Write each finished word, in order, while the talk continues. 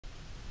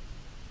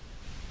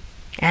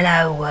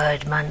Hello,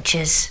 word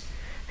munchers,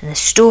 and the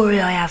story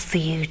I have for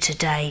you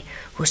today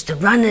was the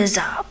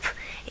runners-up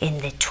in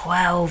the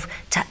 12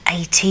 to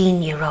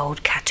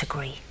 18-year-old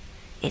category.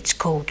 It's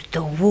called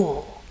The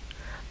War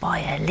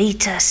by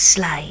Elita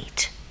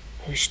Slade,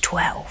 who's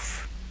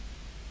 12.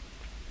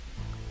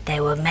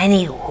 There were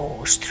many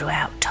wars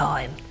throughout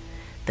time,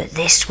 but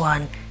this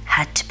one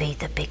had to be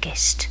the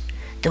biggest.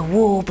 The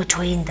war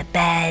between the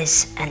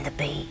bears and the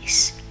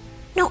bees.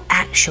 Not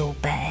actual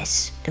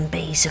bears and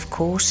bees, of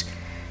course.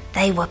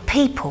 They were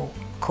people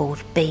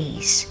called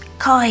bees,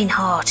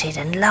 kind-hearted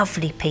and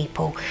lovely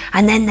people.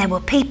 And then there were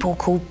people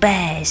called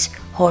bears,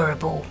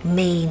 horrible,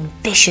 mean,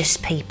 vicious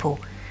people.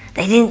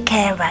 They didn't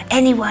care about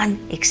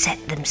anyone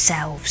except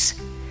themselves.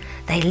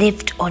 They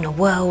lived on a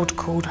world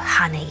called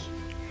honey.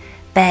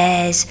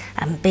 Bears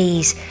and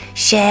bees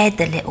shared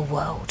the little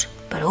world,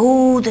 but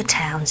all the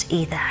towns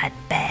either had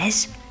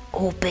bears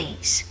or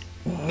bees,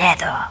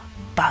 neither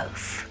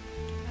both.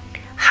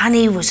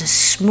 Honey was a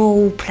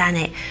small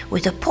planet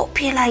with a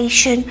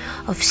population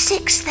of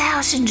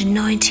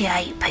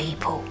 6,098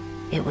 people.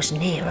 It was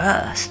near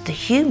Earth, the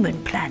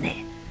human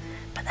planet,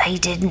 but they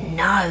didn't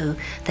know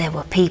there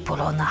were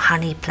people on the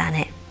honey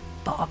planet,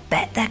 but I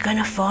bet they're going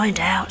to find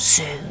out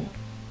soon.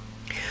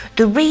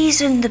 The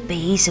reason the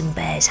bees and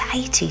bears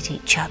hated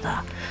each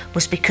other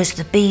was because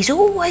the bees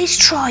always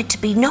tried to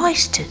be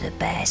nice to the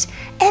bears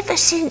ever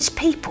since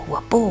people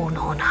were born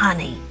on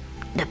honey,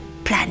 the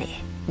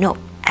planet, not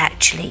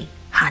actually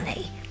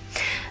honey.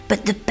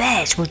 But the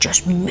bears were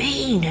just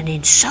mean and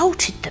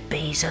insulted the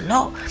bees a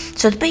lot,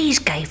 so the bees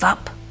gave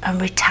up and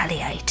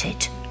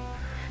retaliated.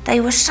 They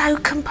were so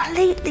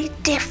completely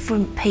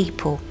different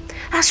people,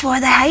 that's why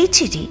they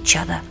hated each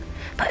other.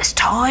 But as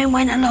time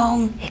went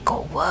along, it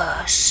got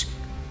worse.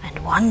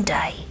 And one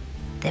day,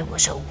 there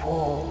was a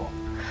war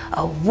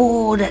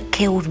that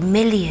killed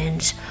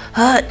millions,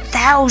 hurt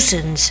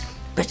thousands,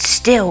 but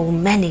still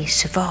many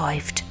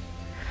survived.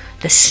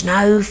 The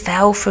snow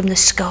fell from the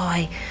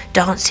sky,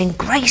 dancing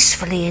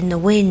gracefully in the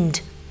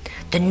wind.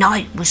 The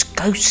night was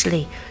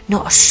ghostly,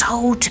 not a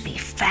soul to be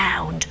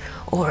found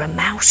or a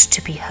mouse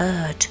to be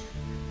heard.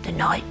 The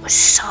night was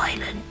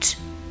silent.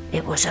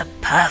 It was a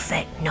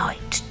perfect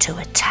night to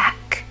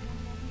attack.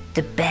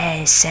 The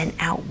bears sent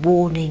out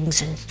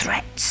warnings and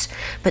threats,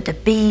 but the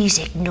bees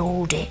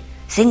ignored it,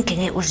 thinking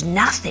it was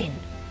nothing.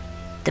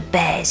 The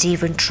bears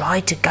even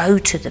tried to go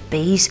to the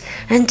bees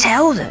and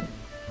tell them,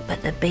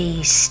 but the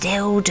bees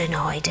still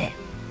denied it.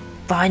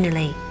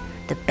 Finally,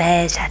 the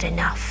bears had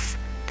enough.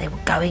 They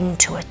were going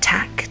to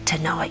attack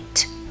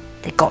tonight.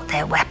 They got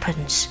their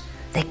weapons.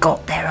 They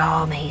got their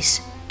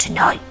armies.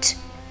 Tonight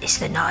is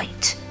the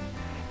night.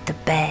 The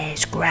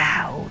bears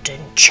growled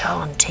and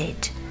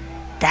chanted,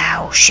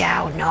 "Thou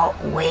shalt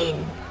not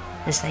win,"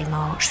 as they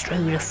marched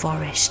through the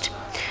forest.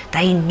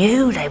 They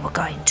knew they were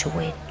going to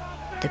win.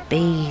 The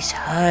bees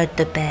heard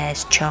the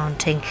bears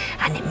chanting,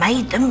 and it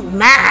made them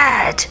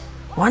mad.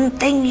 One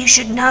thing you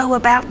should know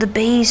about the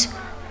bees: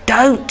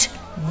 don't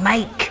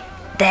make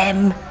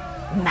them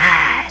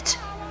mad.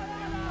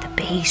 The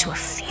bees were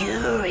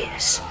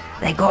furious.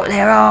 They got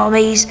their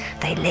armies,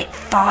 they lit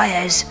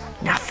fires,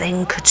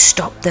 nothing could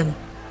stop them.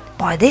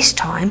 By this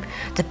time,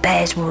 the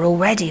bears were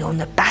already on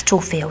the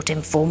battlefield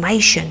in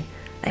formation.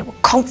 They were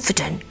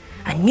confident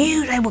and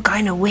knew they were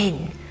going to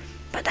win,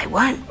 but they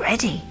weren't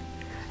ready.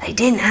 They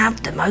didn't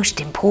have the most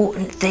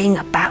important thing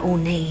a battle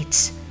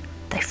needs.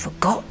 They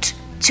forgot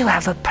to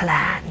have a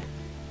plan.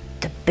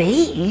 The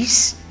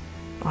bees,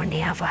 on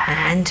the other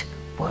hand,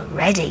 were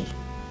ready.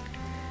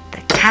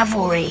 The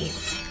cavalry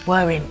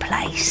were in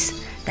place.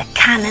 The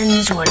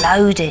cannons were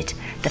loaded.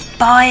 The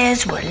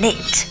fires were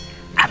lit.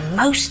 And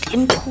most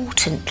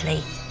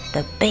importantly,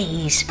 the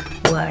bees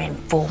were in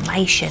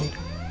formation.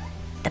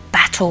 The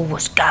battle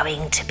was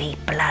going to be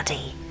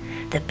bloody.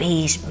 The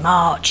bees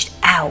marched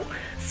out,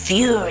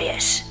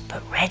 furious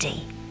but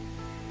ready.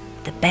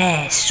 The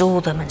bears saw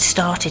them and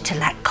started to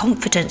lack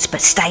confidence,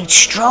 but stayed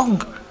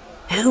strong.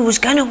 Who was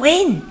going to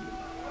win?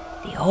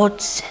 The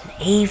odds and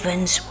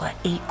evens were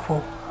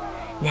equal.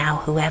 Now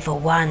whoever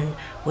won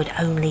would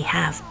only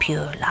have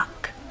pure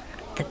luck.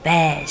 The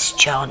bears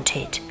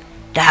chanted,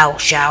 "Thou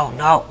shalt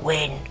not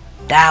win,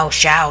 thou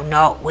shalt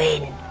not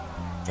win."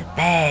 The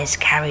bears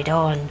carried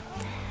on,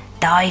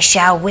 "Thou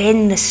shalt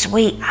win the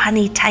sweet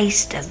honey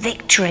taste of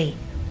victory."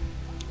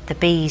 The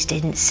bees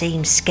didn't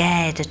seem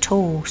scared at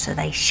all, so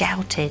they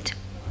shouted,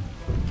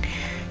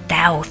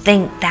 "Thou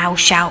think thou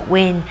shalt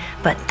win,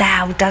 but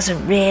thou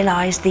doesn't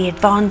realise the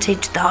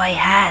advantage thy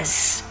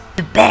has."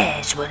 The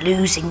bears were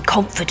losing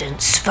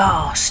confidence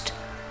fast,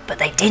 but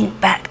they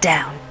didn't back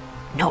down,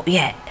 not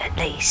yet at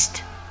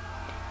least.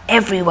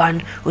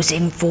 Everyone was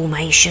in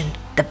formation.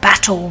 The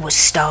battle was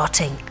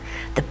starting.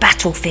 The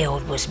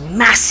battlefield was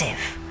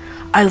massive,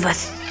 over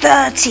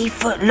 30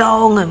 foot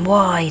long and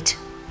wide.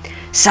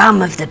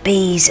 Some of the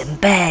bees and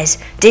bears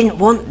didn't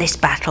want this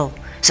battle,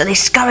 so they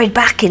scurried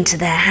back into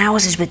their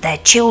houses with their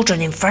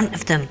children in front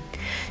of them.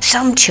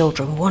 Some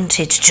children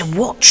wanted to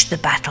watch the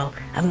battle,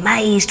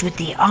 amazed with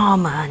the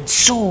armour and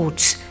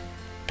swords,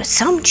 but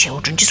some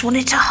children just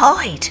wanted to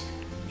hide.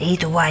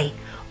 Either way,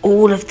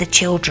 All of the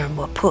children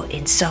were put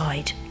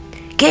inside.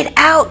 "Get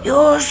out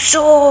your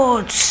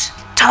swords!"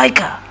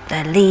 Tiger,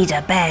 the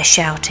leader bear,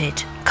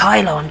 shouted.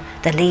 Kylon,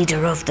 the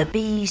leader of the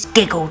bees,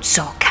 giggled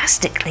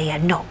sarcastically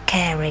and not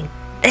caring.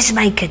 "Let's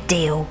make a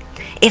deal.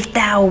 If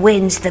thou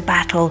wins the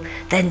battle,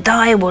 then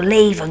thou will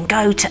leave and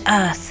go to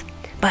Earth.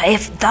 But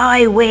if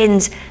thou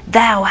wins,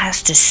 thou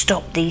hast to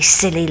stop these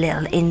silly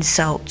little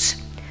insults."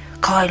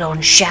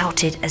 Kylon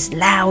shouted as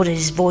loud as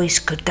his voice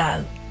could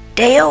go.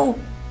 "Deal?"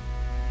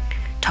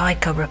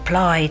 Tyker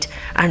replied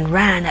and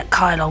ran at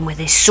Kylon with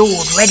his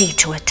sword ready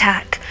to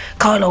attack.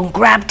 Kylon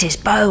grabbed his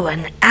bow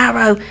and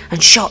arrow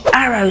and shot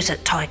arrows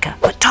at Tyker,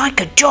 but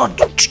Tyker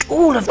dodged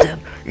all of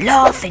them,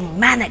 laughing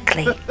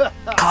manically.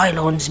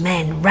 Kylon's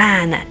men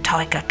ran at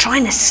Tyker,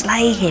 trying to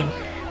slay him,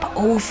 but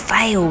all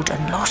failed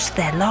and lost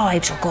their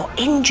lives or got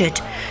injured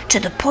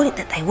to the point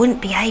that they wouldn't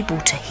be able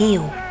to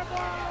heal.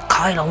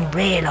 Kylon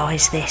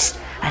realised this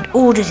and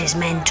ordered his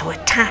men to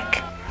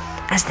attack.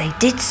 As they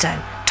did so,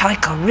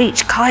 Tyker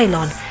reached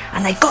Kylon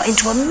and they got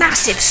into a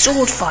massive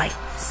sword fight.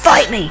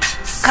 "Fight me!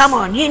 Come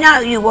on, you know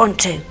you want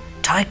to!"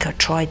 Tyker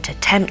tried to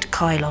tempt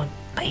Kylon,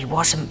 but he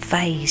wasn't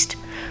fazed.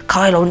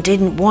 Kylon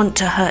didn't want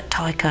to hurt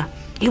Tyker.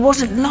 He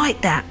wasn't like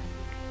that.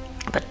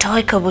 But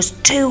Tyker was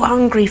too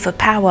hungry for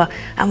power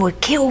and would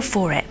kill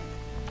for it.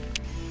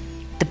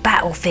 The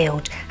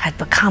battlefield had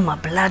become a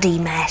bloody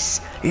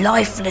mess.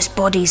 Lifeless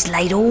bodies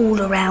laid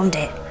all around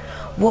it.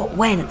 What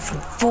went from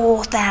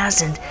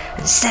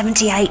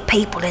 4,078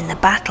 people in the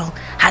battle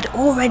had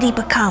already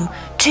become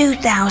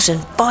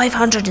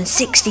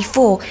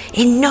 2,564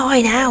 in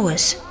 9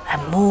 hours,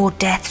 and more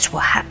deaths were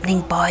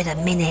happening by the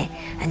minute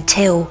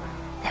until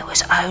there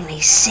was only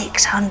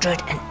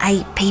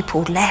 608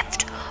 people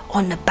left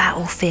on the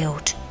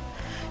battlefield.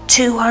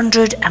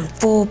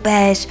 204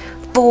 bears,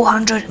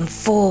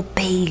 404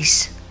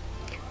 bees.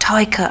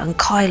 Tyker and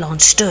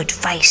Kylon stood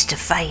face to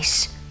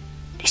face.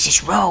 "This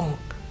is wrong.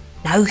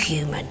 No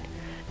human,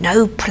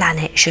 no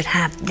planet should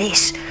have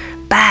this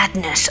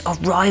badness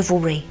of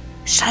rivalry.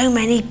 So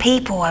many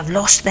people have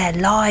lost their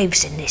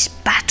lives in this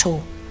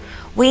battle.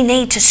 We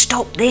need to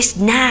stop this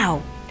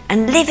now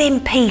and live in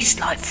peace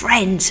like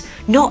friends,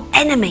 not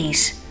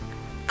enemies."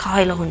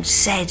 Kylon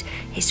said,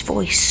 his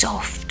voice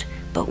soft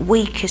but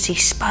weak as he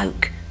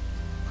spoke.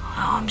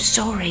 "I'm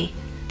sorry.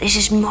 This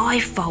is my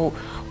fault.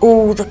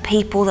 All the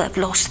people that have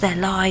lost their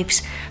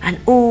lives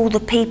and all the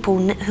people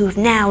who have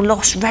now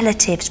lost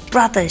relatives,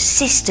 brothers,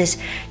 sisters,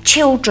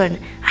 children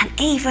and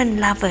even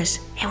lovers.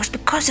 It was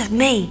because of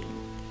me."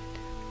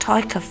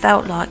 Tyker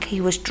felt like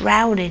he was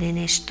drowning in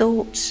his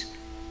thoughts.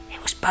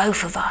 "It was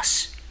both of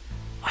us.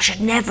 I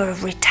should never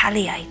have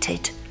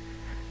retaliated."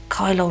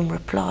 Kylon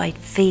replied,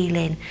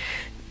 feeling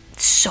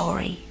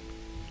sorry.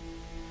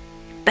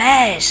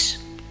 "Bears,"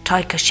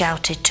 Tyker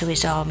shouted to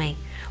his army.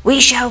 "We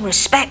shall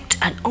respect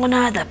and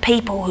honour the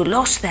people who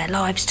lost their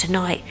lives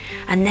tonight,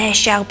 and there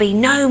shall be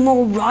no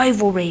more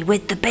rivalry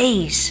with the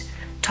bees,"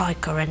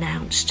 Tyker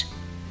announced.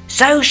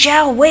 "So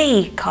shall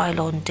we,"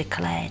 Kylon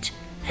declared,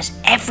 as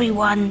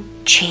everyone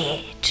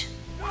cheered.